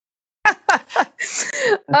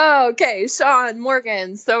Oh, okay. Sean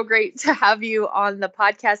Morgan, so great to have you on the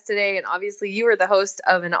podcast today. And obviously, you are the host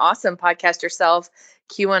of an awesome podcast yourself,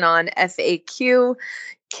 QAnon FAQ.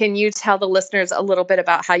 Can you tell the listeners a little bit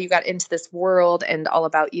about how you got into this world and all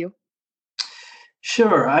about you?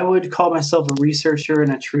 Sure. I would call myself a researcher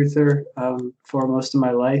and a truther for most of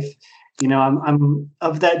my life. You know, I'm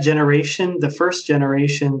of that generation, the first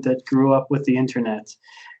generation that grew up with the internet.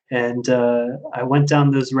 And I went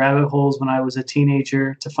down those rabbit holes when I was a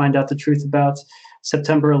teenager to find out the truth about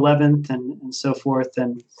September 11th and so forth.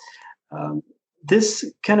 And this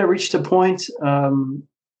kind of reached a point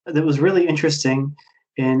that was really interesting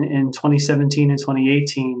in 2017 and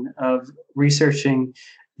 2018 of researching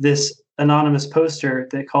this anonymous poster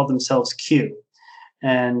that called themselves Q.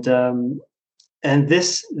 And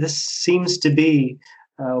this seems to be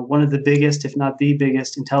one of the biggest, if not the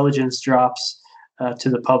biggest, intelligence drops to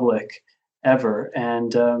the public ever,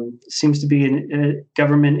 and seems to be a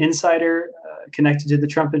government insider connected to the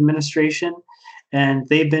Trump administration. And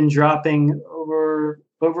they've been dropping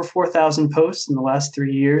over 4,000 posts in the last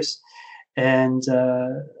 3 years, and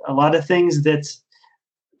a lot of things that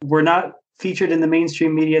were not featured in the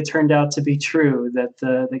mainstream media turned out to be true, that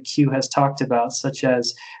the Q has talked about, such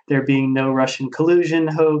as there being no Russian collusion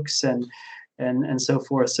hoax and so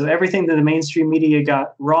forth. So everything that the mainstream media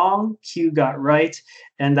got wrong, Q got right.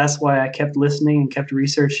 And that's why I kept listening and kept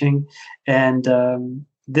researching. And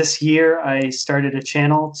this year, I started a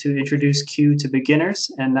channel to introduce Q to beginners,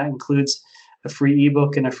 and that includes a free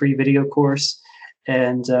ebook and a free video course.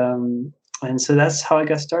 And so that's how I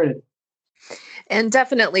got started. And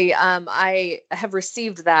definitely, I have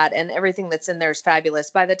received that, and everything that's in there is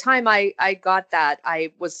fabulous. By the time I got that,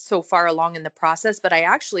 I was so far along in the process, but I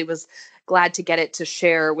actually was glad to get it to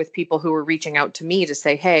share with people who were reaching out to me to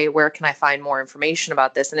say, hey, where can I find more information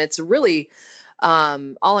about this? And it's really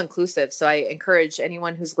all inclusive. So I encourage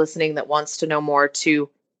anyone who's listening that wants to know more to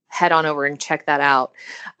head on over and check that out.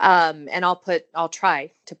 And I'll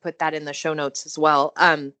try to put that in the show notes as well.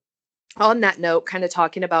 On that note, kind of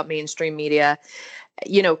talking about mainstream media,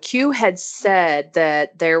 Q had said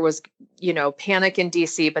that there was, panic in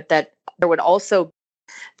DC, but that there would also be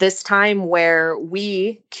this time where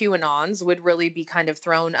we QAnons would really be kind of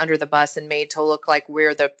thrown under the bus and made to look like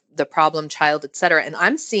we're the problem child, et cetera. And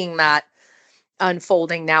I'm seeing that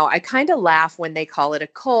unfolding now. I kind of laugh when they call it a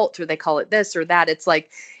cult or they call it this or that. It's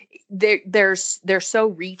like they're so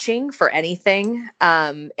reaching for anything,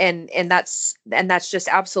 and that's just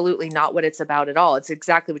absolutely not what it's about at all. It's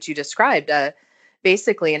exactly what you described,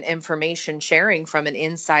 basically an information sharing from an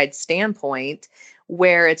inside standpoint,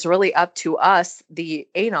 where it's really up to us, the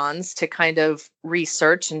anons, to kind of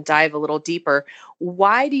research and dive a little deeper.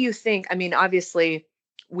 Why do you think? I mean, obviously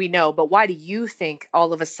we know, but why do you think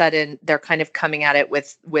all of a sudden they're kind of coming at it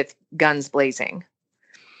with guns blazing?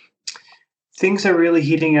 Things are really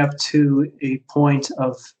heating up to a point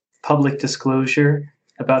of public disclosure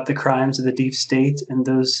about the crimes of the deep state, and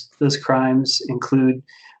those crimes include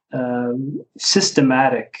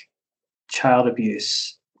systematic child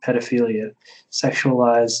abuse, pedophilia,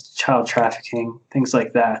 sexualized child trafficking, things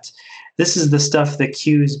like that. This is the stuff that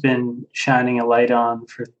Q's been shining a light on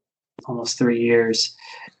for almost 3 years,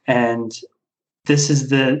 and this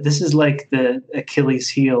is like the Achilles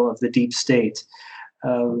heel of the deep state.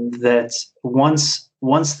 That once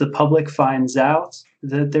the public finds out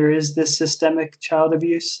that there is this systemic child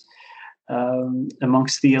abuse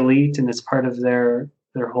amongst the elite, and it's part of their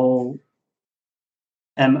whole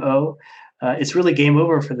MO, it's really game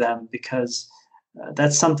over for them, because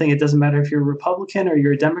that's something. It doesn't matter if you're a Republican or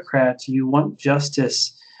you're a Democrat. You want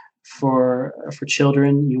justice for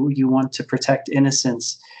children. You want to protect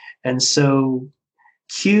innocence, and so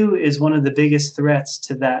Q is one of the biggest threats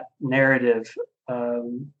to that narrative.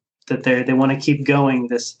 That they want to keep going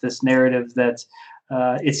this narrative that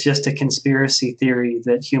it's just a conspiracy theory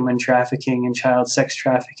that human trafficking and child sex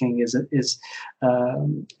trafficking is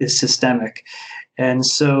systemic. And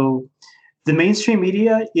so the mainstream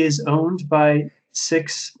media is owned by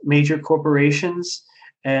 6 major corporations,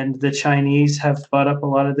 and the Chinese have bought up a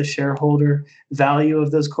lot of the shareholder value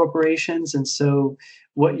of those corporations. And so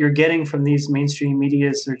what you're getting from these mainstream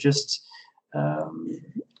medias are just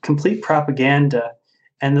complete propaganda.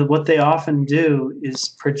 And what they often do is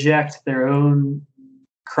project their own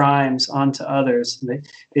crimes onto others.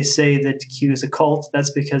 They say that Q is a cult.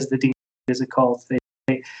 That's because the D is a cult. They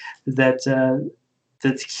say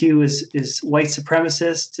that Q is white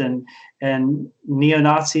supremacist and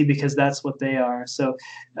neo-Nazi because that's what they are. So,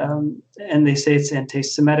 and they say it's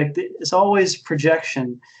anti-Semitic. It's always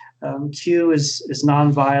projection Q is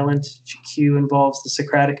nonviolent. Q involves the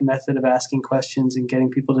Socratic method of asking questions and getting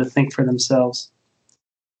people to think for themselves.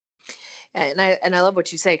 And I love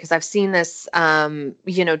what you say, because I've seen this,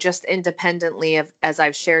 just independently of, as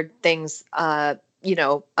I've shared things,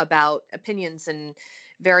 about opinions and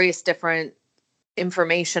various different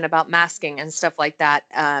information about masking and stuff like that.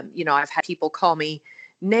 I've had people call me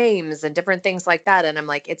names and different things like that, and I'm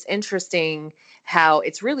like, it's interesting how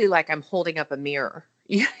it's really like I'm holding up a mirror.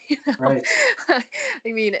 you know Right. I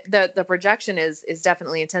mean, the projection is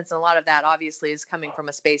definitely intense, and a lot of that obviously is coming from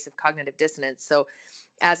a space of cognitive dissonance. So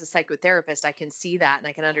as a psychotherapist, I can see that and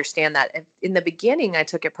I can understand that. In the beginning, I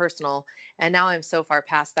took it personal, and now I'm so far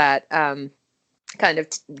past that. Kind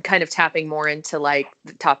of tapping more into like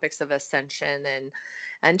the topics of ascension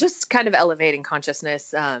and just kind of elevating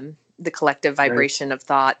consciousness, the collective Right. vibration of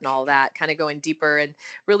thought and all that, kind of going deeper and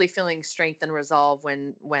really feeling strength and resolve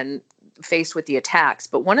when faced with the attacks.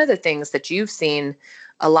 But one of the things that you've seen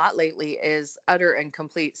a lot lately is utter and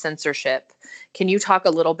complete censorship. Can you talk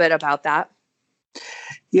a little bit about that?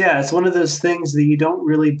 Yeah, it's one of those things that you don't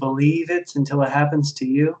really believe it until it happens to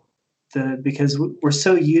you. Because we're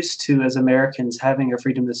so used to, as Americans, having a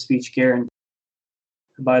freedom of speech guaranteed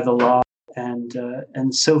by the law, and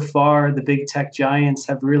so far the big tech giants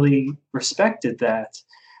have really respected that.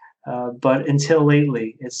 But until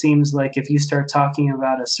lately, it seems like if you start talking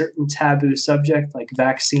about a certain taboo subject like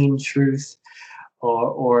vaccine truth,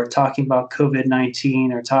 or talking about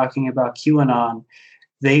COVID-19, or talking about QAnon,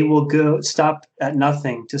 they will go stop at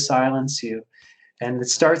nothing to silence you. And it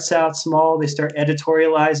starts out small. They start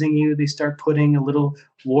editorializing you. They start putting a little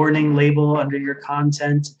warning label under your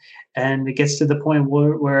content. And it gets to the point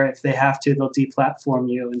where if they have to, they'll deplatform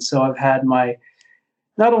you. And so I've had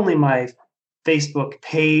not only my Facebook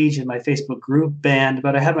page and my Facebook group banned,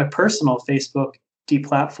 but I had my personal Facebook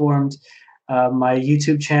deplatformed. My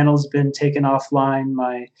YouTube channel's been taken offline.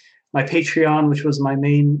 My Patreon, which was my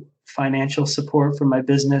main financial support for my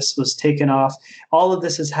business, was taken off. All of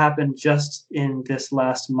this has happened just in this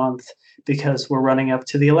last month because we're running up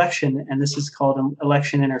to the election, and this is called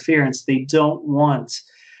election interference. They don't want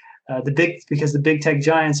because the big tech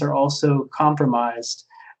giants are also compromised.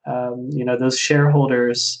 Those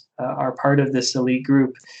shareholders are part of this elite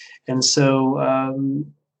group, and so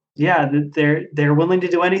they're willing to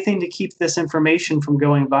do anything to keep this information from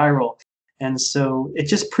going viral. And so it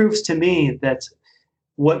just proves to me that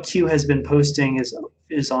what Q has been posting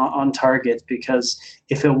is on target, because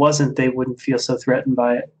if it wasn't, they wouldn't feel so threatened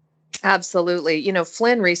by it. Absolutely.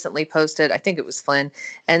 Flynn recently posted, I think it was Flynn,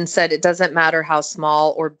 and said it doesn't matter how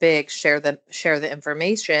small or big, share the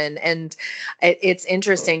information. And it's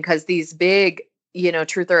interesting because these big,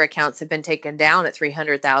 truther accounts have been taken down at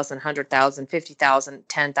 300,000, 100,000, 50,000,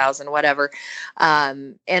 10,000, whatever.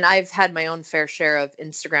 And I've had my own fair share of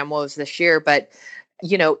Instagram woes this year, but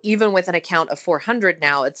even with an account of 400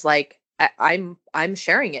 now, it's like I'm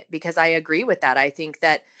sharing it because I agree with that. I think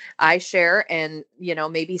that I share, and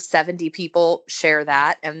maybe 70 people share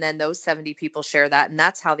that, and then those 70 people share that, and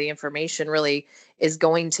that's how the information really is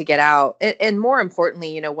going to get out. And more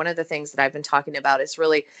importantly, one of the things that I've been talking about is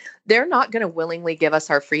really they're not going to willingly give us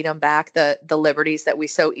our freedom back, the liberties that we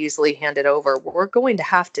so easily handed over. We're going to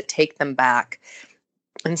have to take them back.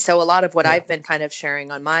 And so a lot of what I've been kind of sharing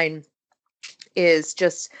on mine is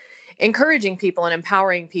just encouraging people and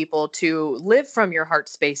empowering people to live from your heart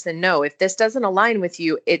space and know if this doesn't align with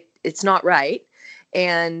you, it's not right.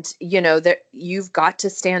 And that you've got to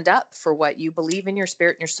stand up for what you believe in your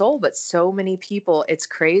spirit and your soul. But so many people, it's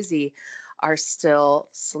crazy, are still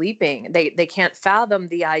sleeping. They can't fathom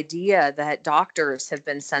the idea that doctors have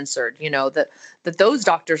been censored, that those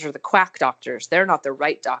doctors are the quack doctors. They're not the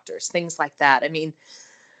right doctors, things like that. I mean,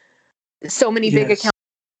 so many big accounts,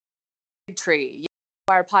 Tree,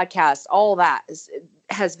 our podcast, all that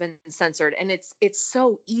has been censored, and it's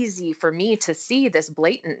so easy for me to see this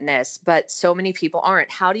blatantness, but so many people aren't.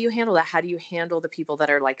 How do you handle that? How do you handle the people that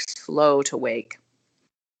are like slow to wake?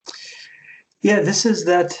 Yeah, this is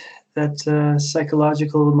that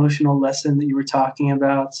psychological, emotional lesson that you were talking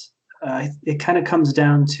about. It kind of comes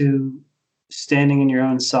down to standing in your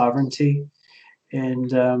own sovereignty,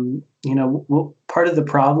 and part of the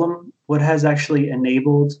problem, what has actually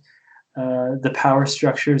enabled the power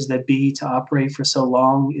structures that be to operate for so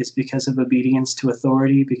long, is because of obedience to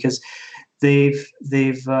authority, because they've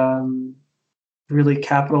really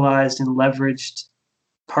capitalized and leveraged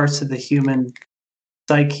parts of the human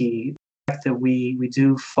psyche. The fact that we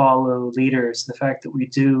do follow leaders, the fact that we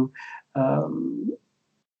do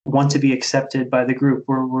want to be accepted by the group.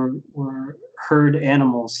 We're herd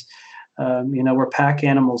animals. We're pack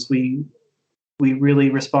animals. We we really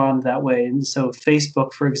respond that way. And so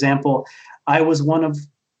Facebook, for example, I was one of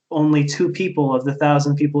only 2 people of the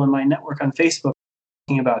 1,000 people in my network on Facebook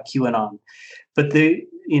talking about QAnon. But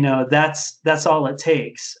that's all it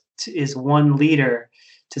takes is one leader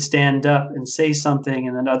to stand up and say something,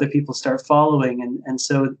 and then other people start following. And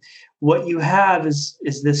so what you have is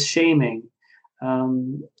this shaming.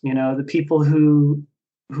 The people who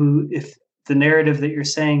if the narrative that you're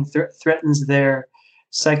saying threatens their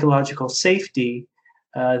psychological safety,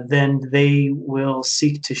 then they will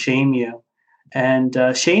seek to shame you. And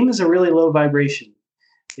shame is a really low vibration,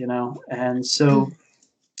 and so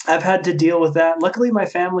I've had to deal with that. Luckily, my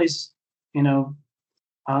family's,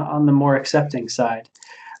 on the more accepting side.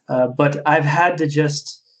 But I've had to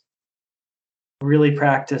just really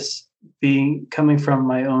practice coming from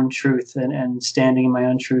my own truth and standing in my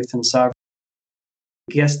own truth and sovereignty.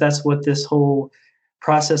 I guess that's what this whole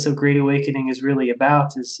process of Great Awakening is really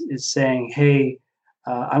about, is saying, hey,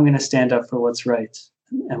 I'm going to stand up for what's right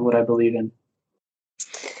and what I believe in.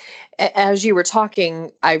 As you were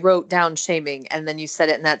talking, I wrote down shaming, and then you said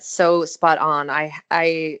it, and that's so spot on.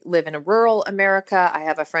 I live in a rural America. I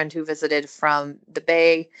have a friend who visited from the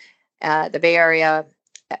Bay Area,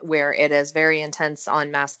 where it is very intense on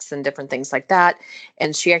masks and different things like that.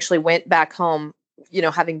 And she actually went back home,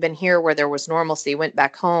 having been here where there was normalcy, went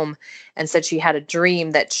back home and said she had a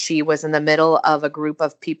dream that she was in the middle of a group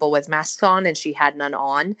of people with masks on and she had none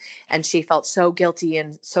on. And she felt so guilty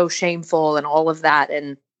and so shameful and all of that.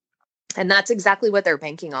 And that's exactly what they're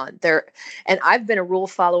banking on. And I've been a rule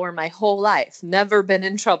follower my whole life, never been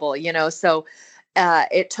in trouble, so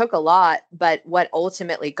it took a lot. But what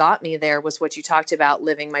ultimately got me there was what you talked about,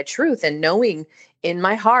 living my truth and knowing in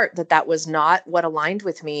my heart that was not what aligned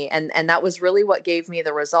with me. And that was really what gave me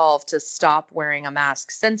the resolve to stop wearing a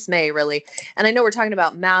mask since May, really. And I know we're talking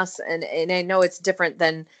about masks, and I know it's different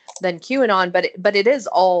than QAnon, but it is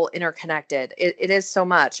all interconnected. It is so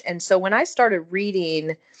much. And so when I started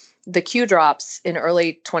reading the Q drops in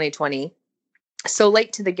early 2020, so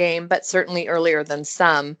late to the game, but certainly earlier than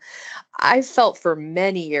some, I felt for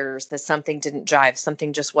many years that something didn't jive,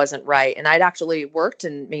 something just wasn't right. And I'd actually worked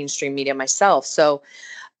in mainstream media myself. So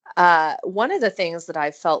one of the things that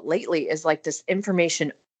I felt lately is like this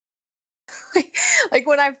information. Like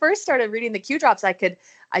when I first started reading the Q drops, I could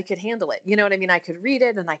handle it. You know what I mean? I could read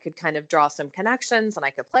it and I could kind of draw some connections and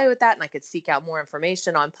I could play with that and I could seek out more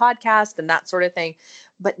information on podcasts and that sort of thing.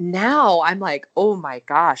 But now I'm like, oh my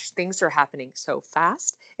gosh, things are happening so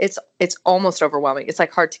fast. It's almost overwhelming. It's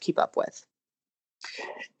like hard to keep up with.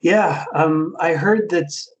 Yeah. I heard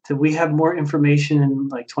that we have more information in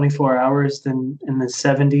like 24 hours than in the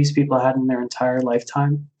 70s people had in their entire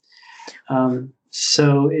lifetime.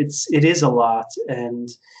 So it is a lot, and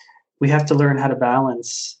we have to learn how to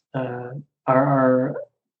balance our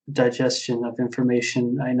digestion of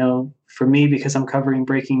information. I know for me, because I'm covering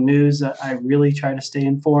breaking news, I really try to stay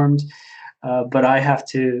informed, but I have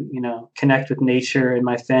to, connect with nature and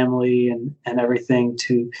my family and everything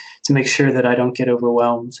to make sure that I don't get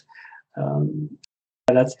overwhelmed.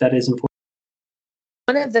 That is important.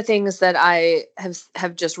 One of the things that I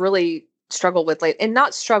have just really struggled with late, and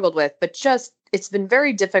not struggled with, but just it's been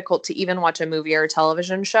very difficult to even watch a movie or a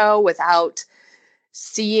television show without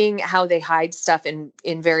seeing how they hide stuff in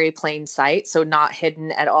very plain sight, so not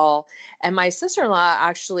hidden at all. And my sister-in-law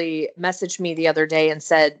actually messaged me the other day and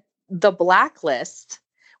said, The Blacklist,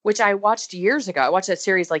 which I watched years ago. I watched that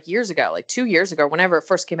series like years ago, like 2 years ago, whenever it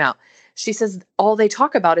first came out. She says all they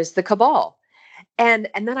talk about is the cabal. And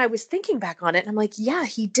then I was thinking back on it and I'm like, yeah,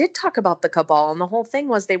 he did talk about the cabal. And the whole thing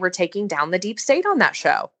was they were taking down the deep state on that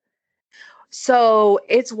show. So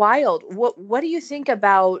it's wild. What do you think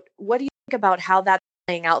about how that's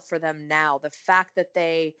playing out for them now? The fact that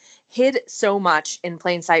they hid so much in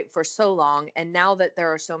plain sight for so long, and now that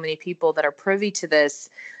there are so many people that are privy to this,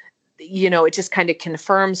 it just kind of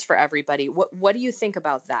confirms for everybody. What do you think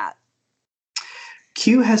about that?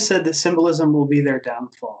 Q has said that symbolism will be their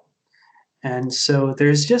downfall. And so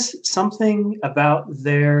there's just something about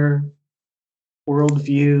their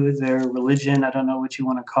worldview, their religion, I don't know what you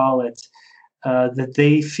want to call it, that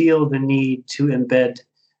they feel the need to embed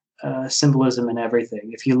symbolism in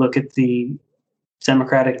everything. If you look at the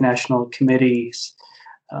Democratic National Committee's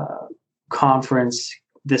conference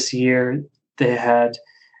this year, they had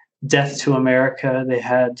Death to America. They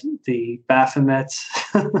had the Baphomet,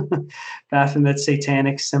 Baphomet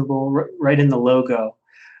satanic symbol right in the logo.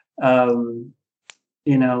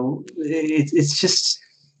 It's just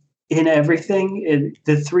in everything.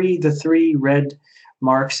 The three red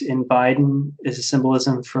marks in Biden is a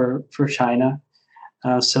symbolism for China.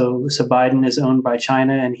 So Biden is owned by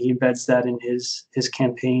China, and he embeds that in his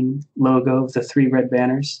campaign logo of the three red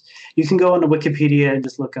banners. You can go on to Wikipedia and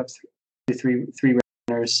just look up three red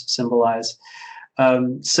banners symbolize.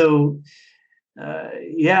 So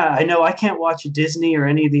yeah, I know I can't watch Disney or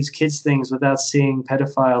any of these kids things without seeing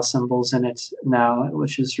pedophile symbols in it now,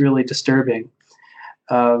 which is really disturbing.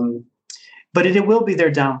 But it will be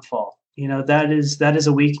their downfall. You know, that is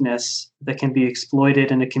a weakness that can be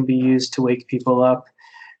exploited, and it can be used to wake people up.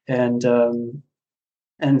 And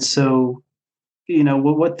so, you know,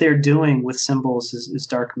 what they're doing with symbols is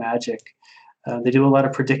dark magic. They do a lot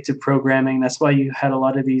of predictive programming. That's why you had a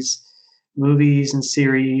lot of these movies and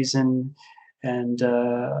series and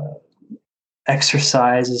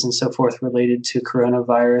exercises and so forth related to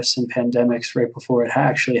coronavirus and pandemics right before it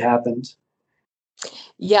actually happened.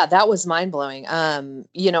 Yeah, that was mind blowing.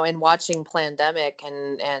 You know, in watching Plandemic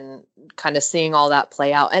and kind of seeing all that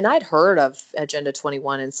play out. And I'd heard of Agenda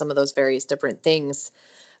 21 and some of those various different things,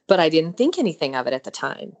 but I didn't think anything of it at the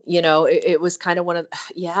time. You know, it was kind of one of,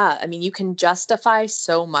 yeah, I mean, you can justify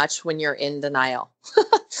so much when you're in denial.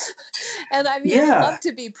 And I mean, Yeah. I'd love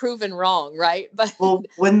to be proven wrong, right? But well,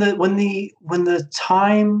 when the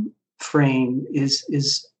time frame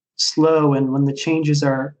is slow, and when the changes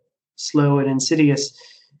are slow and insidious,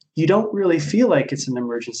 you don't really feel like it's an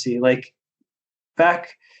emergency. Like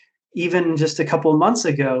back even just a couple of months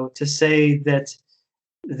ago, to say that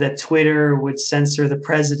Twitter would censor the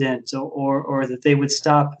president, or that they would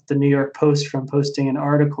stop the New York Post from posting an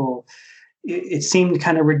article, it seemed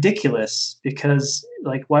kind of ridiculous, because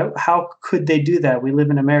like, how could they do that? We live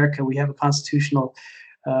in America. We have a constitutional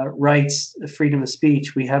rights, freedom of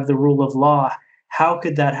speech. We have the rule of law. How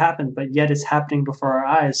could that happen? But yet it's happening before our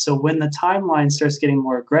eyes. So when the timeline starts getting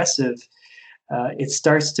more aggressive, it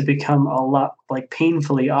starts to become a lot like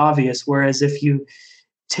painfully obvious. Whereas if you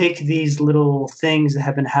take these little things that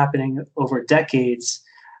have been happening over decades,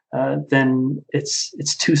 then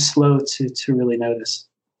it's too slow to really notice.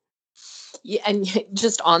 Yeah, and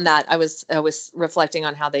just on that, I was reflecting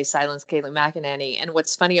on how they silenced Kayleigh McEnany, and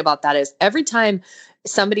what's funny about that is every time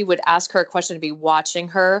somebody would ask her a question to be watching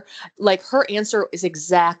her, like her answer is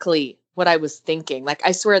exactly what I was thinking. Like,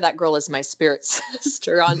 I swear that girl is my spirit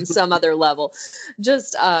sister on some other level.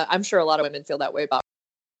 Just, I'm sure a lot of women feel that way about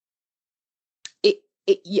it.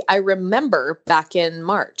 I remember back in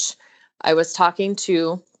March, I was talking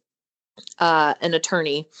to an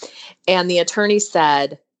attorney, and the attorney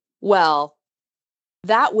said, well,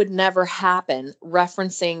 that would never happen,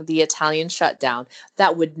 referencing the Italian shutdown.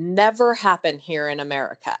 That would never happen here in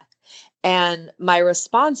America. And my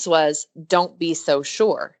response was, don't be so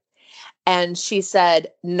sure. And she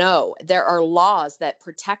said, no, there are laws that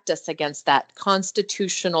protect us against that,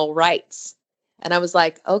 constitutional rights. And I was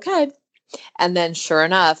like, okay. And then sure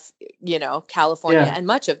enough, you know, California and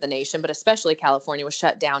much of the nation, but especially California, was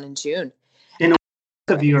shut down in June. In a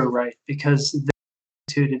way, of you are right, because they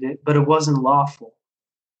instituted it, but it wasn't lawful.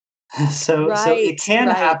 So it can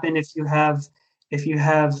happen if you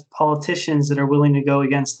have politicians that are willing to go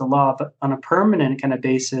against the law, but on a permanent kind of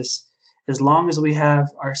basis, as long as we have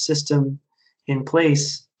our system in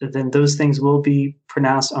place, then those things will be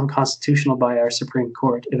pronounced unconstitutional by our Supreme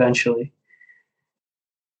Court eventually.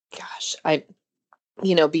 Gosh,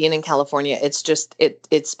 you know, being in California, it's just,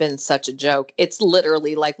 it's been such a joke. It's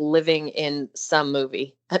literally like living in some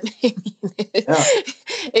movie. I mean,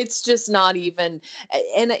 it's just not even,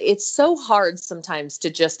 and it's so hard sometimes to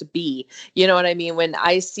just be, you know what I mean? When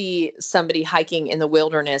I see somebody hiking in the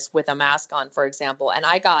wilderness with a mask on, for example, and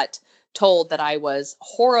I got told that I was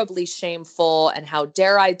horribly shameful, and how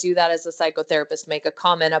dare I do that as a psychotherapist, make a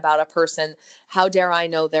comment about a person, how dare I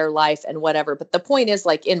know their life and whatever. But the point is,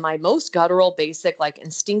 like, in my most guttural, basic, like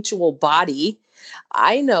instinctual body,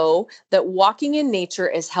 I know that walking in nature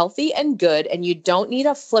is healthy and good, and you don't need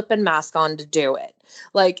a flippin' mask on to do it.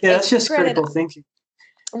 Like, yeah, that's just critical thinking.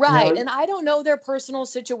 Right. You know, and I don't know their personal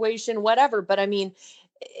situation, whatever, but I mean,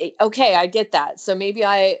 okay, I get that. So maybe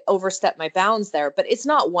I overstep my bounds there, but it's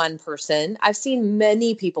not one person. I've seen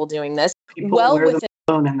many people doing this. People wear them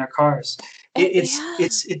alone in their cars.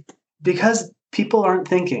 It's because people aren't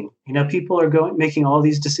thinking. You know, people are making all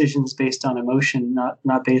these decisions based on emotion,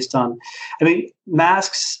 not based on. I mean,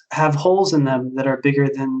 masks have holes in them that are bigger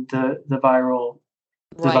than the viral.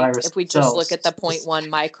 Right. If we just look at the 0.1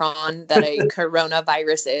 micron that a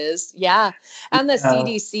coronavirus is. Yeah. And the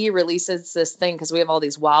CDC releases this thing, because we have all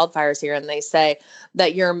these wildfires here, and they say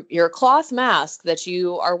that your cloth mask that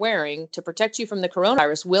you are wearing to protect you from the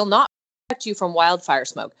coronavirus will not protect you from wildfire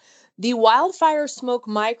smoke. The wildfire smoke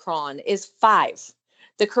micron is 5.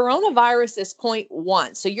 The coronavirus is point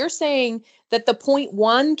one. So you're saying that the point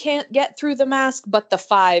one can't get through the mask, but the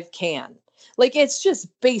five can. Like, it's just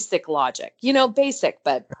basic logic, basic,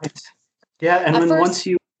 but Right. Yeah, and at when first,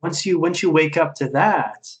 once you wake up to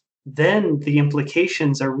that, then the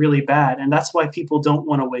implications are really bad, and that's why people don't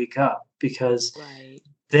want to wake up, because right.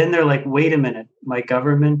 then they're like, wait a minute, my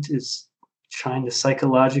government is trying to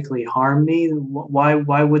psychologically harm me. Why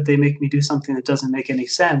would they make me do something that doesn't make any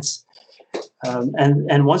sense?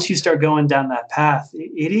 And once you start going down that path,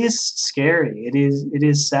 it is scary. It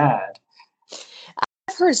is sad.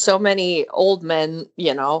 I've heard so many old men,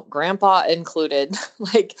 grandpa included,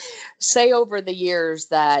 like, say over the years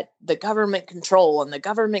that the government control and the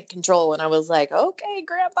government control. And I was like, okay,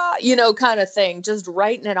 grandpa, kind of thing, just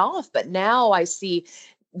writing it off. But now I see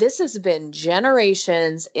this has been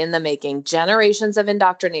generations in the making, generations of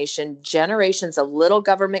indoctrination, generations of little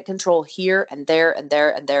government control here and there and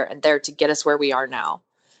there and there and there to get us where we are now.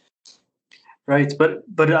 Right, but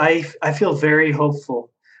I feel very hopeful,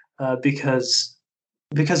 because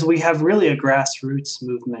we have really a grassroots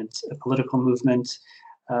movement, a political movement.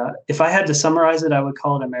 If I had to summarize it, I would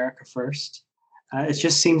call it America First. It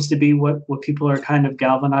just seems to be what people are kind of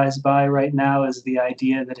galvanized by right now, is the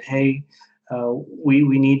idea that, hey,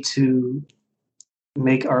 we need to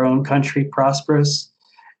make our own country prosperous,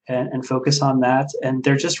 and focus on that. And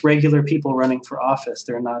they're just regular people running for office.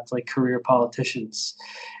 They're not like career politicians.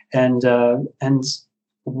 And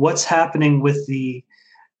what's happening with the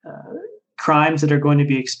crimes that are going to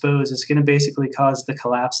be exposed is going to basically cause the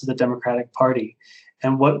collapse of the Democratic Party.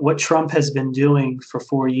 And what Trump has been doing for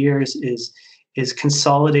 4 years is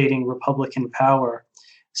consolidating Republican power,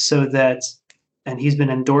 so that, and he's been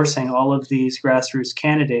endorsing all of these grassroots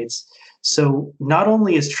candidates. So not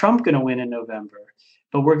only is Trump going to win in November,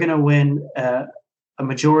 but we're going to win a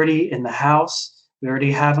majority in the House. We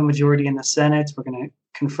already have a majority in the Senate. We're going to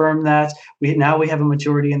confirm that. We have a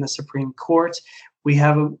majority in the Supreme Court. We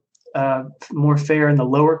have a more fair in the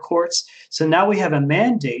lower courts. So now we have a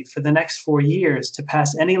mandate for the next 4 years to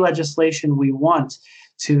pass any legislation we want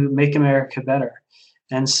to make America better.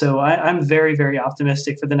 And so I'm very, very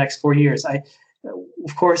optimistic for the next 4 years.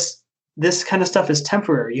 Of course, this kind of stuff is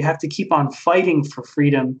temporary. You have to keep on fighting for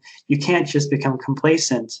freedom. You can't just become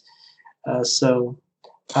complacent. So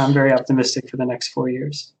I'm very optimistic for the next 4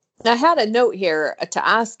 years. I had a note here to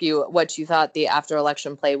ask you what you thought the after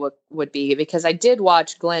election play would be, because I did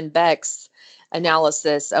watch Glenn Beck's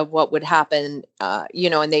analysis of what would happen,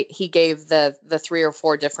 and he gave the 3 or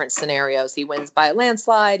 4 different scenarios. He wins by a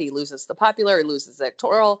landslide, he loses the popular, he loses the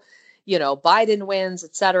electoral, Biden wins,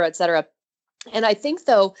 et cetera, et cetera. And I think,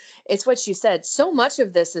 though, it's what you said. So much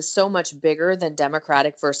of this is so much bigger than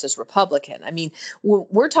Democratic versus Republican. I mean,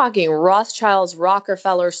 we're talking Rothschilds,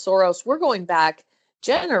 Rockefeller, Soros. We're going back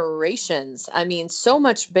generations. I mean, so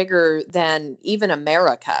much bigger than even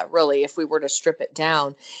America, really, if we were to strip it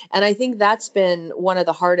down. And I think that's been one of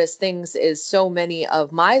the hardest things, is so many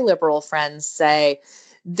of my liberal friends say,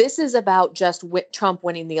 this is about just Trump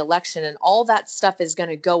winning the election, and all that stuff is going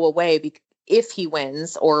to go away if he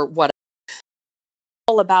wins or what.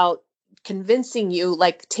 All about convincing you,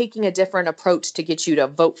 like taking a different approach to get you to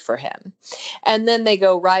vote for him. And then they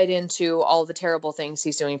go right into all the terrible things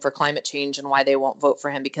he's doing for climate change and why they won't vote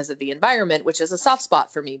for him because of the environment, which is a soft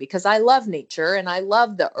spot for me, because I love nature and I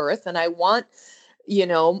love the earth, and I want,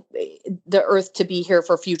 the earth to be here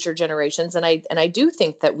for future generations. And I do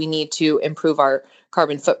think that we need to improve our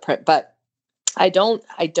carbon footprint, but I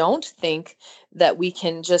don't think that we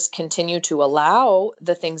can just continue to allow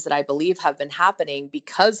the things that I believe have been happening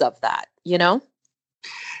because of that,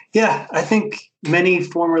 Yeah, I think many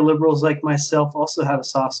former liberals like myself also have a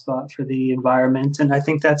soft spot for the environment, and I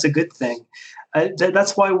think that's a good thing.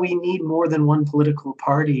 That's why we need more than one political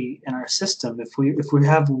party in our system. If we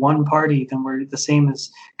have one party, then we're the same as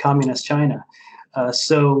communist China.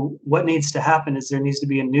 So what needs to happen is there needs to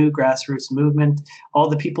be a new grassroots movement. All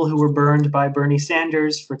the people who were burned by Bernie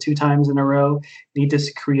Sanders for 2 times in a row need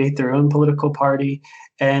to create their own political party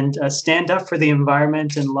and stand up for the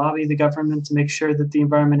environment and lobby the government to make sure that the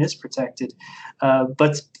environment is protected.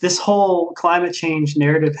 But this whole climate change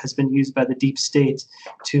narrative has been used by the deep state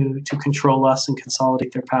to control us and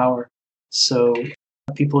consolidate their power. So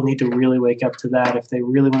people need to really wake up to that. If they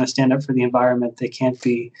really want to stand up for the environment, they can't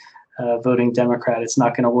be voting Democrat. It's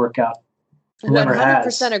not going to work out. It never 100%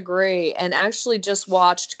 has. agree. And actually just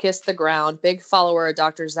watched Kiss the Ground, big follower of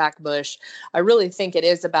Dr. Zach Bush. I really think it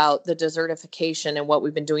is about the desertification and what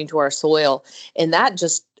we've been doing to our soil. And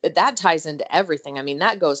that ties into everything. I mean,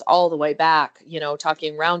 that goes all the way back,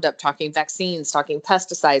 talking Roundup, talking vaccines, talking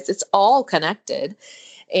pesticides. It's all connected.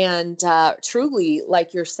 And truly,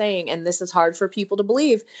 like you're saying, and this is hard for people to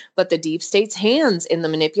believe, but the deep state's hands in the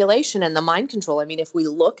manipulation and the mind control. I mean, if we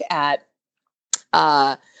look at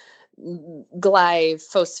uh,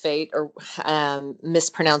 glyphosate, or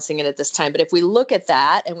mispronouncing it at this time, but if we look at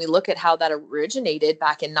that and we look at how that originated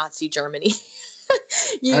back in Nazi Germany,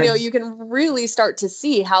 Right. you can really start to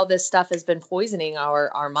see how this stuff has been poisoning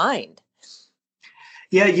our mind.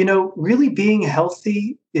 Yeah, really being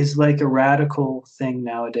healthy is like a radical thing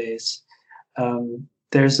nowadays.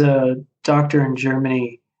 There's a doctor in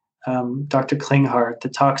Germany, Dr. Klinghardt,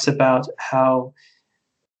 that talks about how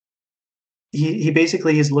he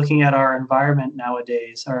basically is looking at our environment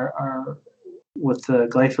nowadays, our with the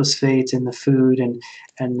glyphosate in the food and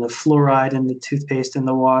the fluoride in the toothpaste and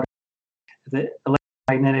the water, the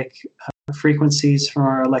electromagnetic frequencies from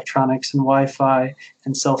our electronics and Wi-Fi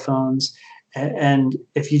and cell phones. And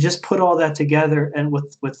if you just put all that together, and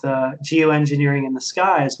with geoengineering in the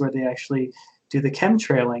skies, where they actually do the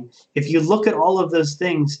chemtrailing, if you look at all of those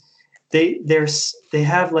things, they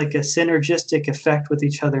have like a synergistic effect with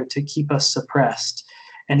each other to keep us suppressed.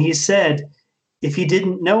 And he said, if he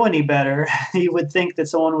didn't know any better, he would think that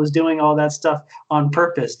someone was doing all that stuff on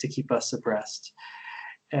purpose to keep us suppressed.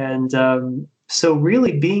 And so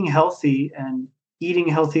really being healthy and eating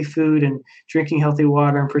healthy food and drinking healthy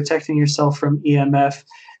water and protecting yourself from EMF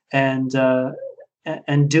and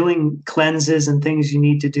doing cleanses and things you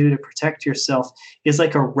need to do to protect yourself is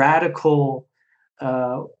like a radical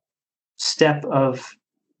step of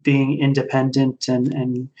being independent,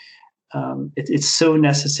 and it's so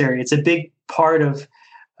necessary. It's a big part of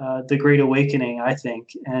the Great Awakening, I think.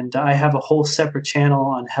 And I have a whole separate channel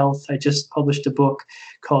on health. I just published a book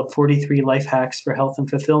called 43 Life Hacks for Health and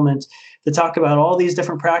Fulfillment to talk about all these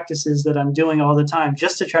different practices that I'm doing all the time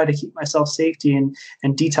just to try to keep myself safety and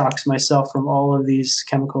detox myself from all of these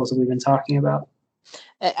chemicals that we've been talking about.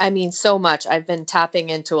 I mean, so much. I've been tapping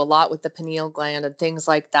into a lot with the pineal gland and things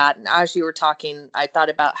like that. And as you were talking, I thought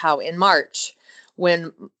about how in March,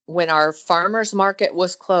 when our farmers market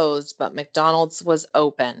was closed, but McDonald's was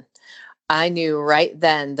open, I knew right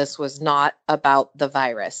then this was not about the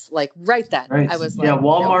virus. Like right then, Right. I was Yeah, like,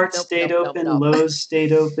 Walmart stayed open, Lowe's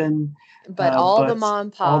stayed open, but all the but mom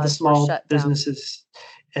and all the pops were small shut down. businesses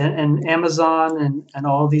and Amazon and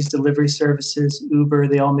all these delivery services, Uber,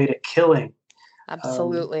 they all made a killing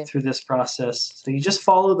Absolutely. through this process. So you just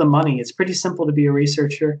follow the money. It's pretty simple to be a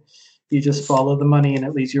researcher. You just follow the money and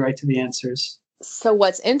it leads you right to the answers. So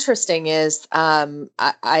what's interesting is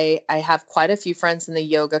I have quite a few friends in the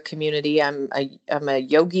yoga community. I'm a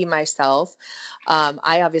yogi myself.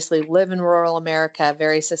 I obviously live in rural America,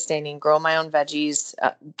 very sustaining, grow my own veggies,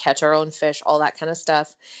 catch our own fish, all that kind of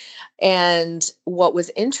stuff. And what was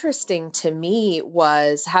interesting to me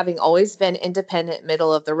was, having always been independent,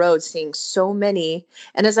 middle of the road, seeing so many.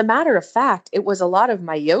 And as a matter of fact, it was a lot of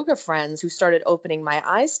my yoga friends who started opening my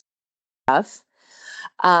eyes to stuff.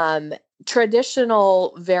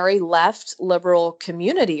 Traditional, very left liberal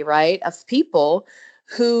community, right, of people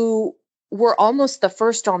who were almost the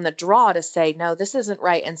first on the draw to say, no, this isn't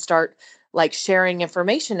right, and start like sharing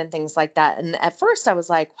information and things like that. And at first I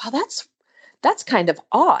was like, wow, that's kind of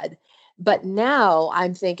odd. But now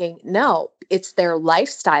I'm thinking, no, it's their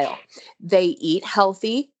lifestyle. They eat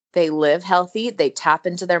healthy, they live healthy, they tap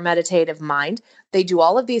into their meditative mind. They do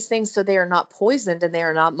all of these things so they are not poisoned and they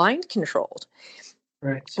are not mind controlled.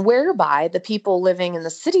 Right. Whereby the people living in the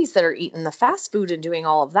cities that are eating the fast food and doing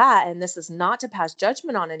all of that, and this is not to pass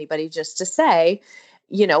judgment on anybody, just to say,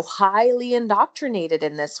 highly indoctrinated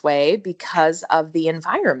in this way because of the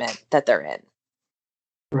environment that they're in.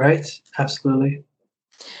 Right. Absolutely.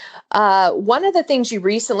 One of the things you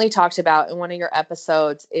recently talked about in one of your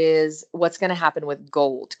episodes is what's going to happen with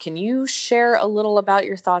gold. Can you share a little about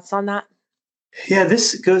your thoughts on that? Yeah,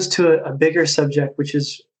 this goes to a bigger subject, which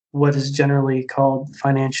is what is generally called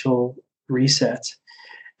financial reset.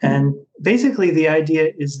 And basically the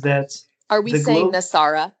idea is that... Are we saying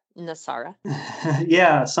Nasara?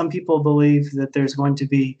 Yeah, some people believe that there's going to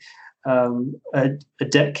be a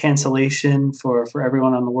debt cancellation for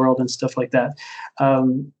everyone on the world and stuff like that.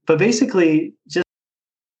 But basically, just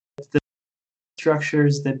the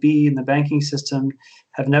structures that be in the banking system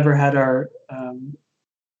have never had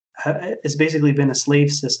it's basically been a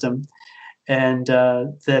slave system. And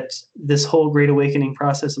that this whole Great Awakening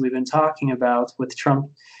process that we've been talking about with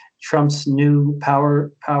Trump's new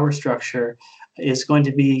power structure is going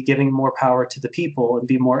to be giving more power to the people and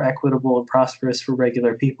be more equitable and prosperous for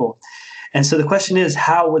regular people. And so the question is,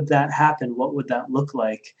 how would that happen? What would that look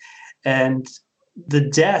like? And the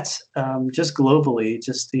debt, just globally,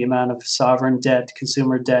 just the amount of sovereign debt,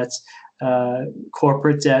 consumer debts,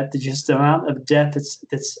 corporate debt. Just the amount of debt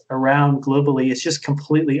that's around globally is just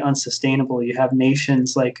completely unsustainable. You have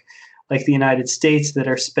nations like the United States that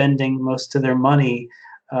are spending most of their money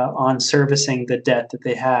on servicing the debt that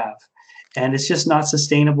they have. And it's just not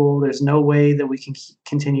sustainable. There's no way that we can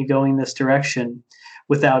continue going this direction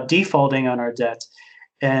without defaulting on our debt.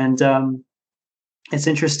 And it's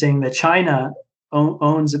interesting that China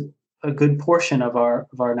owns a good portion of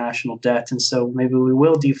our national debt, and so maybe we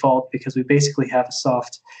will default because we basically have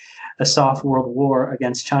a soft world war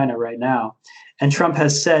against China right now. And Trump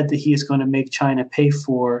has said that he is going to make China pay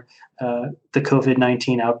for the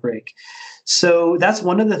COVID-19 outbreak. So that's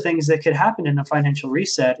one of the things that could happen in a financial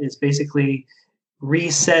reset, is basically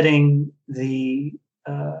resetting the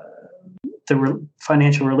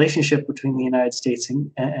financial relationship between the United States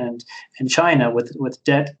and China with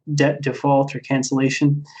debt default or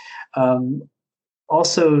cancellation.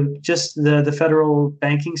 Also, just the federal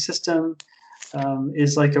banking system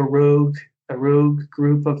is like a rogue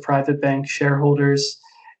group of private bank shareholders,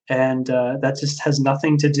 and that just has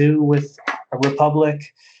nothing to do with a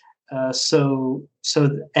republic. So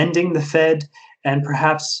ending the Fed and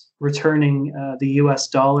perhaps returning the U.S.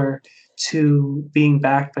 dollar to being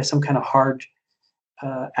backed by some kind of hard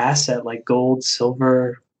asset like gold,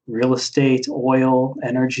 silver, real estate, oil,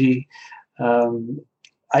 energy.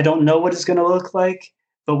 I don't know what it's going to look like,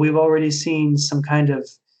 but we've already seen some kind of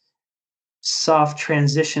soft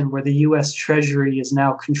transition where the U.S. Treasury is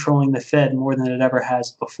now controlling the Fed more than it ever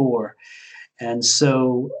has before. And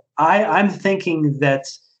so I'm thinking that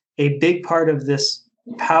a big part of this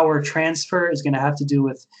power transfer is going to have to do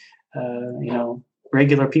with,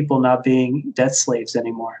 regular people not being debt slaves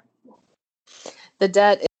anymore. The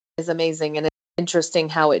debt is amazing, and it's interesting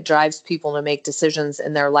how it drives people to make decisions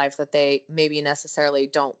in their life that they maybe necessarily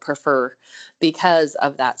don't prefer because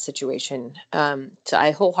of that situation. So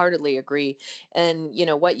I wholeheartedly agree. And,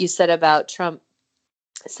 what you said about Trump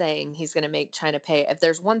saying he's going to make China pay. If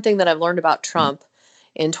there's one thing that I've learned about Trump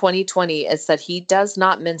in 2020 is that he does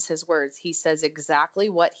not mince his words. He says exactly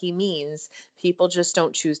what he means. People just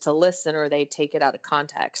don't choose to listen, or they take it out of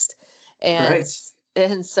context. And right.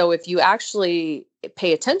 And so if you actually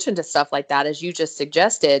pay attention to stuff like that, as you just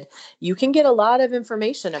suggested, you can get a lot of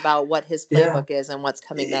information about what his playbook is and what's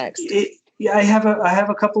coming next. I have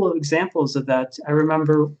a couple of examples of that. I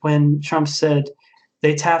remember when Trump said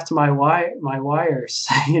they tapped my wires,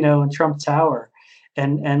 in Trump Tower.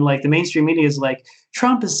 And like the mainstream media is like,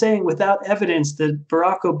 Trump is saying without evidence that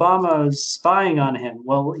Barack Obama is spying on him.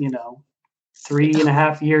 Well,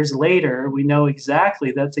 3.5 years later, we know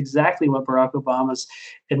that's exactly what Barack Obama's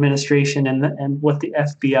administration and what the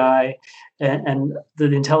FBI and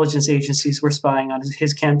the intelligence agencies were spying on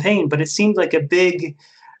his campaign. But it seemed like a big,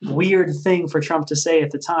 weird thing for Trump to say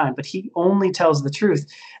at the time. But he only tells the truth.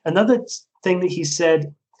 Another thing that he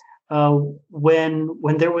said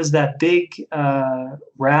when there was that big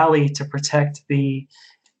rally to protect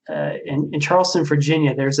in Charleston,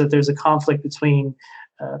 Virginia, there's a conflict between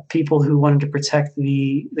people who wanted to protect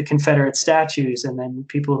the Confederate statues and then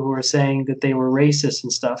people who were saying that they were racist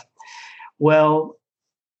and stuff. Well,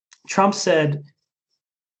 Trump said,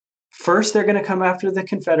 first they're going to come after the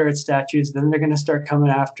Confederate statues, then they're going to start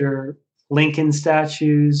coming after Lincoln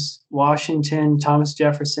statues, Washington, Thomas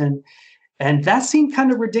Jefferson. And that seemed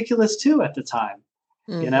kind of ridiculous too at the time.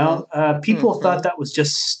 People thought that was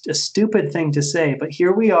just a stupid thing to say. But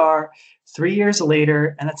here we are 3 years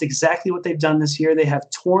later, and that's exactly what they've done this year. They have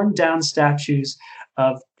torn down statues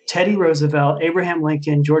of Teddy Roosevelt, Abraham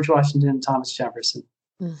Lincoln, George Washington, and Thomas Jefferson.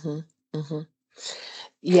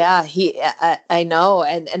 Yeah, I know.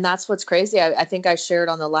 And that's what's crazy. I think I shared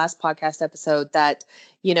on the last podcast episode that,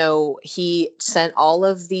 he sent all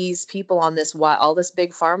of these people on all this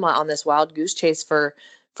big pharma on this wild goose chase for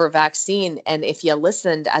vaccine. And if you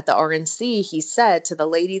listened at the RNC, he said to the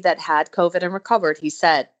lady that had COVID and recovered, he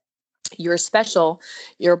said, "You're special.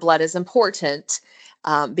 Your blood is important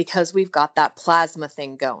because we've got that plasma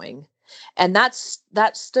thing going." And that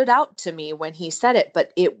stood out to me when he said it,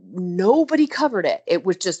 but nobody covered it. It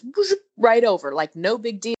was just right over, like no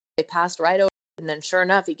big deal. They passed right over. And then sure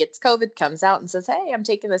enough, he gets COVID, comes out and says, "Hey, I'm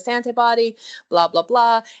taking this antibody, blah, blah,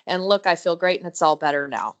 blah. And look, I feel great and it's all better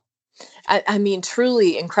now." I mean,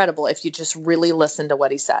 truly incredible if you just really listen to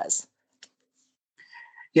what he says.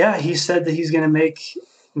 Yeah, he said that he's going to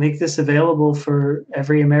make this available for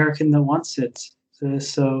every American that wants it.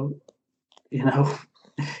 So,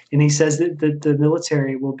 and he says that the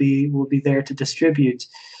military will be there to distribute.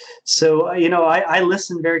 So, I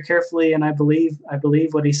listen very carefully and I believe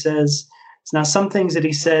what he says. Now, some things that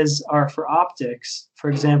he says are for optics. For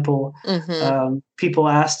example, people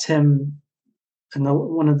asked him in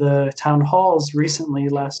one of the town halls recently,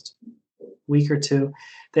 last week or two,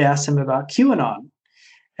 they asked him about QAnon.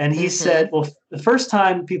 And he said, well, the first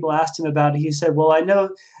time people asked him about it, he said, well, I know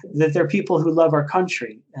that there are people who love our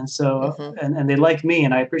country. And so, and they like me,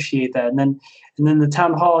 and I appreciate that. And then the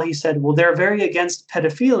town hall, he said, well, they're very against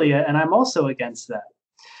pedophilia, and I'm also against that.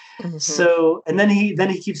 So, and then he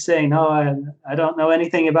keeps saying, no, I don't know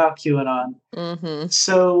anything about QAnon.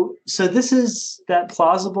 So this is that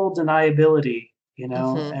plausible deniability,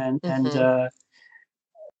 and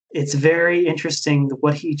it's very interesting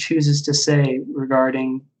what he chooses to say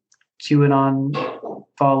regarding QAnon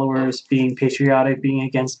followers being patriotic, being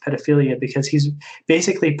against pedophilia, because he's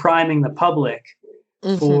basically priming the public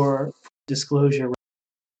for disclosure of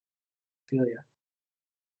pedophilia.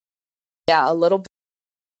 Yeah, a little bit.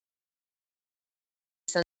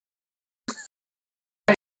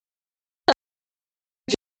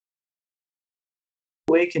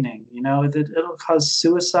 Awakening, it'll cause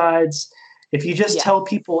suicides. If you just tell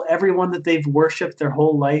people, everyone that they've worshipped their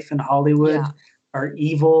whole life in Hollywood are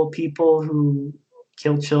evil people who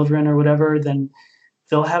kill children or whatever, then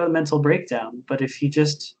they'll have a mental breakdown. But if you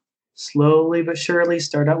just slowly but surely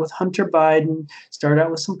start out with Hunter Biden, start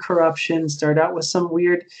out with some corruption, start out with some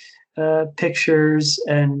weird pictures,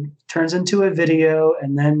 and turns into a video,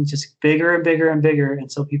 and then just bigger and bigger and bigger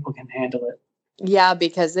until people can handle it. Yeah,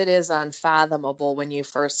 because it is unfathomable when you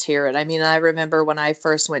first hear it. I mean, I remember when I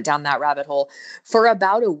first went down that rabbit hole, for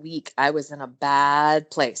about a week, I was in a bad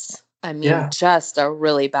place. I mean, just a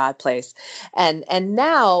really bad place. And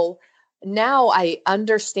now I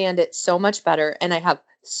understand it so much better, and I have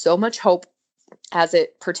so much hope as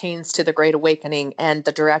it pertains to the Great Awakening and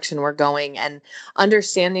the direction we're going, and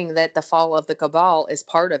understanding that the fall of the cabal is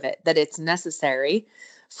part of it, that it's necessary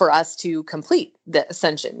for us to complete the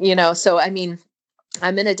ascension, So, I mean,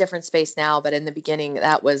 I'm in a different space now, but in the beginning,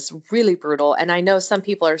 that was really brutal. And I know some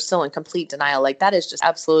people are still in complete denial. Like, that is just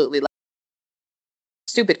absolutely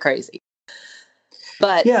stupid crazy.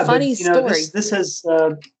 But funny story. This has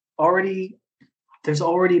there's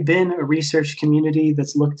already been a research community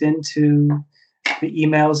that's looked into the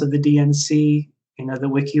emails of the DNC, the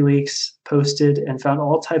WikiLeaks posted, and found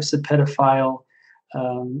all types of pedophile,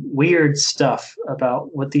 weird stuff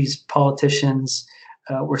about what these politicians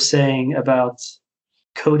were saying about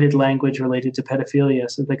coded language related to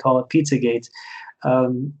pedophilia. So they call it Pizzagate.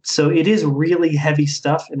 So it is really heavy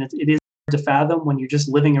stuff, and it is hard to fathom when you're just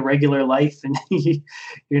living a regular life and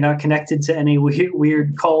you're not connected to any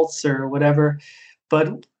weird cults or whatever.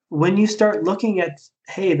 But when you start looking at,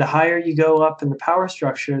 hey, the higher you go up in the power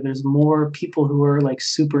structure, there's more people who are like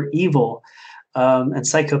super evil and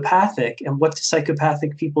psychopathic. And what do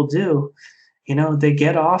psychopathic people do? They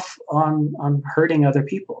get off on hurting other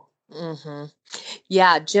people.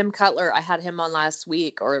 Yeah, Jim Cutler, I had him on last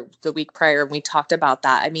week or the week prior, and we talked about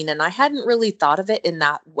that. I mean, and I hadn't really thought of it in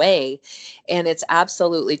that way, and it's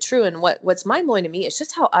absolutely true. And what's mind-blowing to me is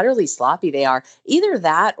just how utterly sloppy they are. Either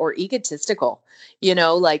that or egotistical,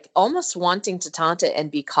 like almost wanting to taunt it and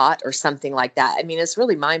be caught or something like that. I mean, it's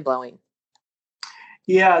really mind-blowing.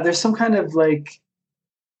 Yeah, there's some kind of like,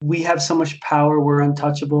 we have so much power, we're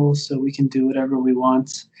untouchable, so we can do whatever we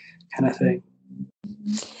want kind of thing.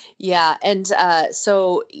 Yeah. And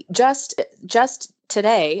so just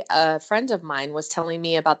today, a friend of mine was telling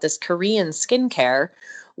me about this Korean skincare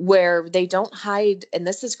where they don't hide, and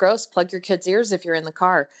this is gross, plug your kids' ears if you're in the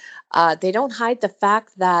car. They don't hide the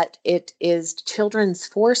fact that it is children's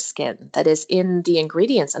foreskin that is in the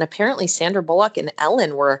ingredients. And apparently Sandra Bullock and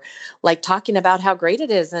Ellen were like talking about how great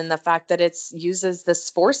it is and the fact that it uses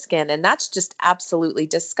this foreskin. And that's just absolutely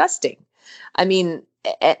disgusting. I mean,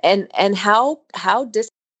 and how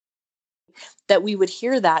that we would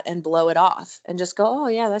hear that and blow it off and just go, oh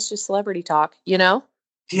yeah, that's just celebrity talk,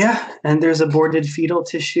 Yeah. And there's aborted fetal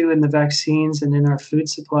tissue in the vaccines and in our food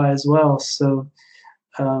supply as well. So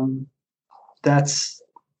that's,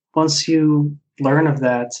 once you learn of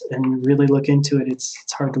that and really look into it,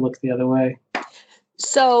 it's hard to look the other way.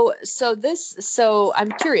 So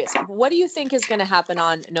I'm curious, what do you think is going to happen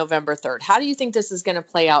on November 3rd? How do you think this is going to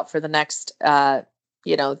play out for the next, the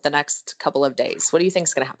next couple of days? What do you think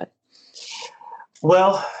is going to happen?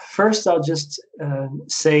 Well, first, I'll just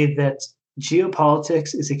say that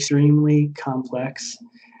geopolitics is extremely complex.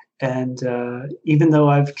 And even though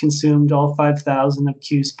I've consumed all 5,000 of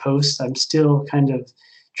Q's posts, I'm still kind of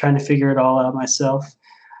trying to figure it all out myself.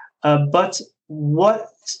 But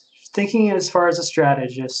thinking as far as a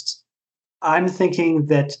strategist, I'm thinking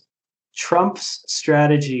that Trump's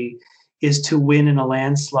strategy is to win in a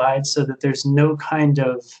landslide so that there's no kind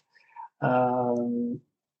of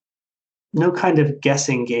no kind of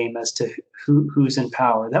guessing game as to who's in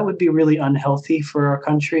power. That would be really unhealthy for our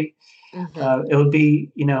country. Hmm. It would be,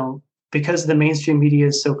 because the mainstream media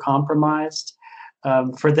is so compromised,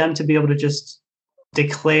 for them to be able to just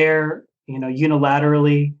declare,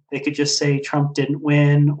 unilaterally, they could just say Trump didn't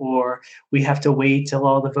win, or we have to wait till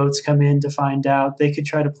all the votes come in to find out. They could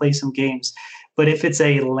try to play some games. But if it's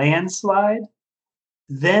a landslide,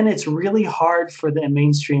 then it's really hard for the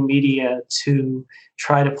mainstream media to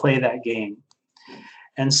try to play that game.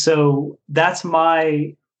 And so that's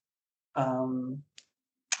my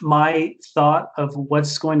thought of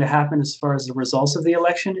what's going to happen as far as the results of the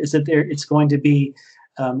election is that it's going to be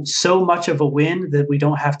so much of a win that we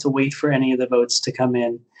don't have to wait for any of the votes to come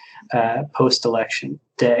in post-election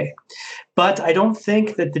day. But I don't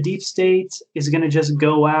think that the deep state is going to just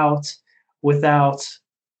go out without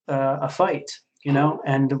a fight,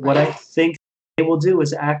 and what I think they will do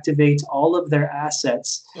is activate all of their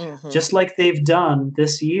assets, just like they've done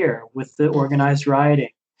this year with the organized rioting.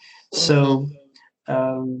 So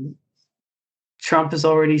Trump has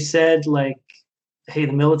already said, like, hey,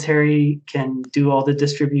 the military can do all the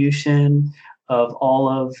distribution of all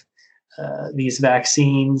of these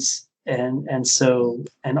vaccines. And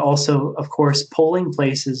also, of course, polling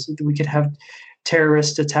places. We could have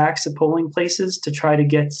terrorist attacks at polling places to try to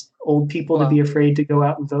get old people to be afraid to go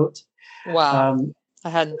out and vote. Wow. I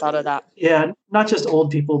hadn't thought of that. Yeah, not just old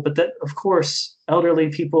people, but that, of course, elderly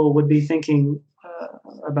people would be thinking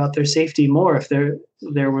about their safety more if there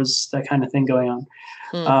was that kind of thing going on.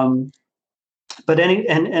 But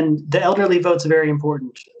the elderly vote's very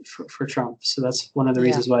important for Trump, so that's one of the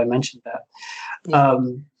reasons why I mentioned that. Yeah.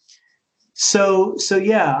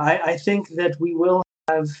 I think that we will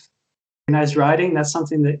have organized rioting. That's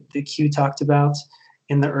something that the Q talked about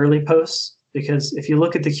in the early posts, because if you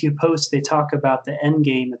look at the Q posts, they talk about the end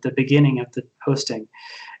game at the beginning of the posting,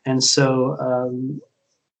 and so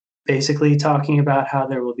basically talking about how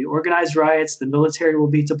there will be organized riots, the military will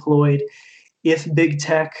be deployed if big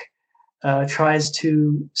tech tries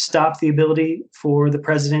to stop the ability for the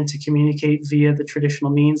president to communicate via the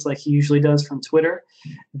traditional means like he usually does from Twitter.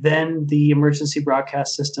 Then the emergency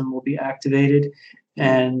broadcast system will be activated,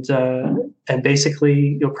 and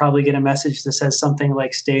basically you'll probably get a message that says something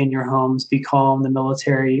like "Stay in your homes, be calm. The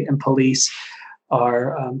military and police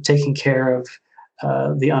are taking care of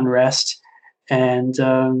the unrest." And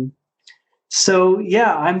I'm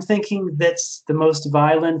thinking that the most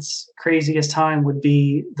violent, craziest time would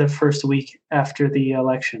be the first week after the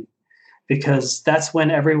election, because that's when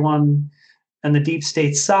everyone on the deep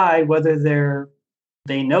state side, whether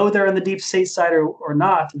they know they're on the deep state side or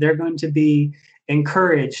not, they're going to be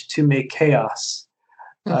encouraged to make chaos.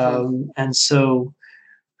 Wow.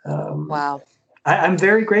 I'm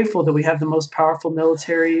very grateful that we have the most powerful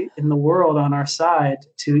military in the world on our side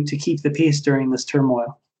to keep the peace during this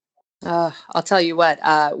turmoil. I'll tell you what,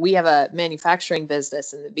 we have a manufacturing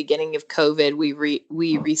business. In the beginning of COVID, we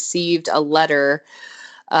received a letter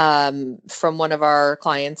from one of our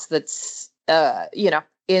clients that's,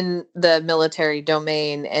 in the military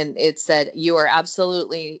domain. And it said, "You are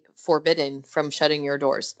absolutely forbidden from shutting your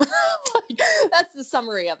doors." That's the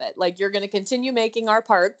summary of it. Like, you're going to continue making our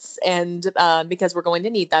parts, and because we're going to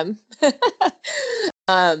need them.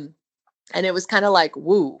 And it was kind of like,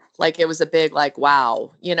 woo, like it was a big, like,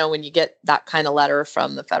 wow, when you get that kind of letter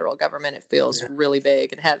from the federal government, it feels really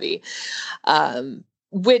big and heavy,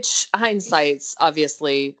 which hindsight's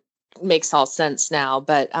obviously makes all sense now.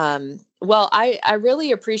 But, I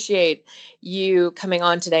really appreciate you coming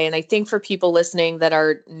on today. And I think for people listening that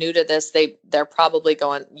are new to this, they're probably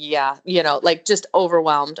going, like just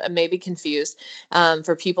overwhelmed and maybe confused.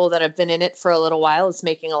 For people that have been in it for a little while, it's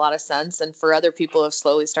making a lot of sense. And for other people who have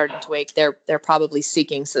slowly started to wake, they're probably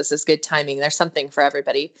seeking. So this is good timing. There's something for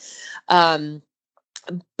everybody. But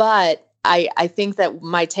I think that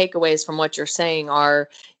my takeaways from what you're saying are,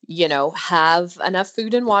 have enough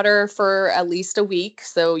food and water for at least a week,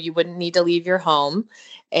 so you wouldn't need to leave your home,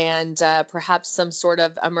 and perhaps some sort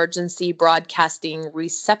of emergency broadcasting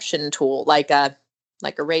reception tool, like a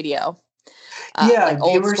radio. Like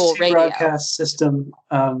old school radio broadcast system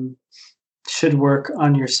should work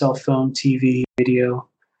on your cell phone, TV, radio.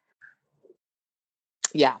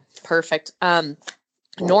 Yeah, perfect.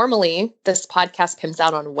 Normally, this podcast comes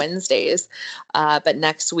out on Wednesdays, but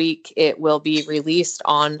next week it will be released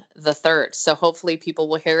on the 3rd. So hopefully people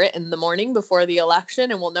will hear it in the morning before the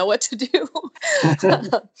election, and we'll know what to do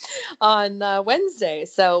on Wednesday.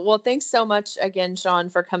 So, well, thanks so much again, Sean,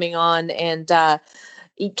 for coming on. And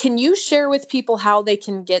can you share with people how they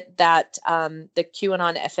can get that, the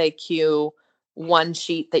QAnon FAQ one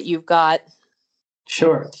sheet that you've got?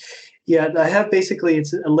 Sure. Yeah, I have basically,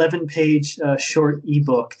 it's an 11-page short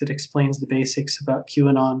ebook that explains the basics about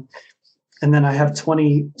QAnon. And then I have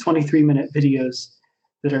 23-minute videos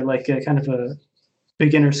that are like a kind of a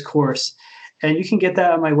beginner's course. And you can get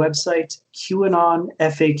that on my website,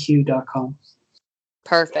 QAnonFAQ.com.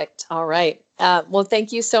 Perfect. All right. Well,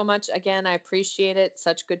 thank you so much. Again, I appreciate it.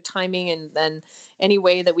 Such good timing. And then any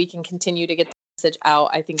way that we can continue to get the message out,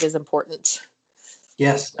 I think is important.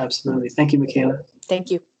 Yes, absolutely. Thank you, Michaela. Thank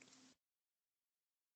you.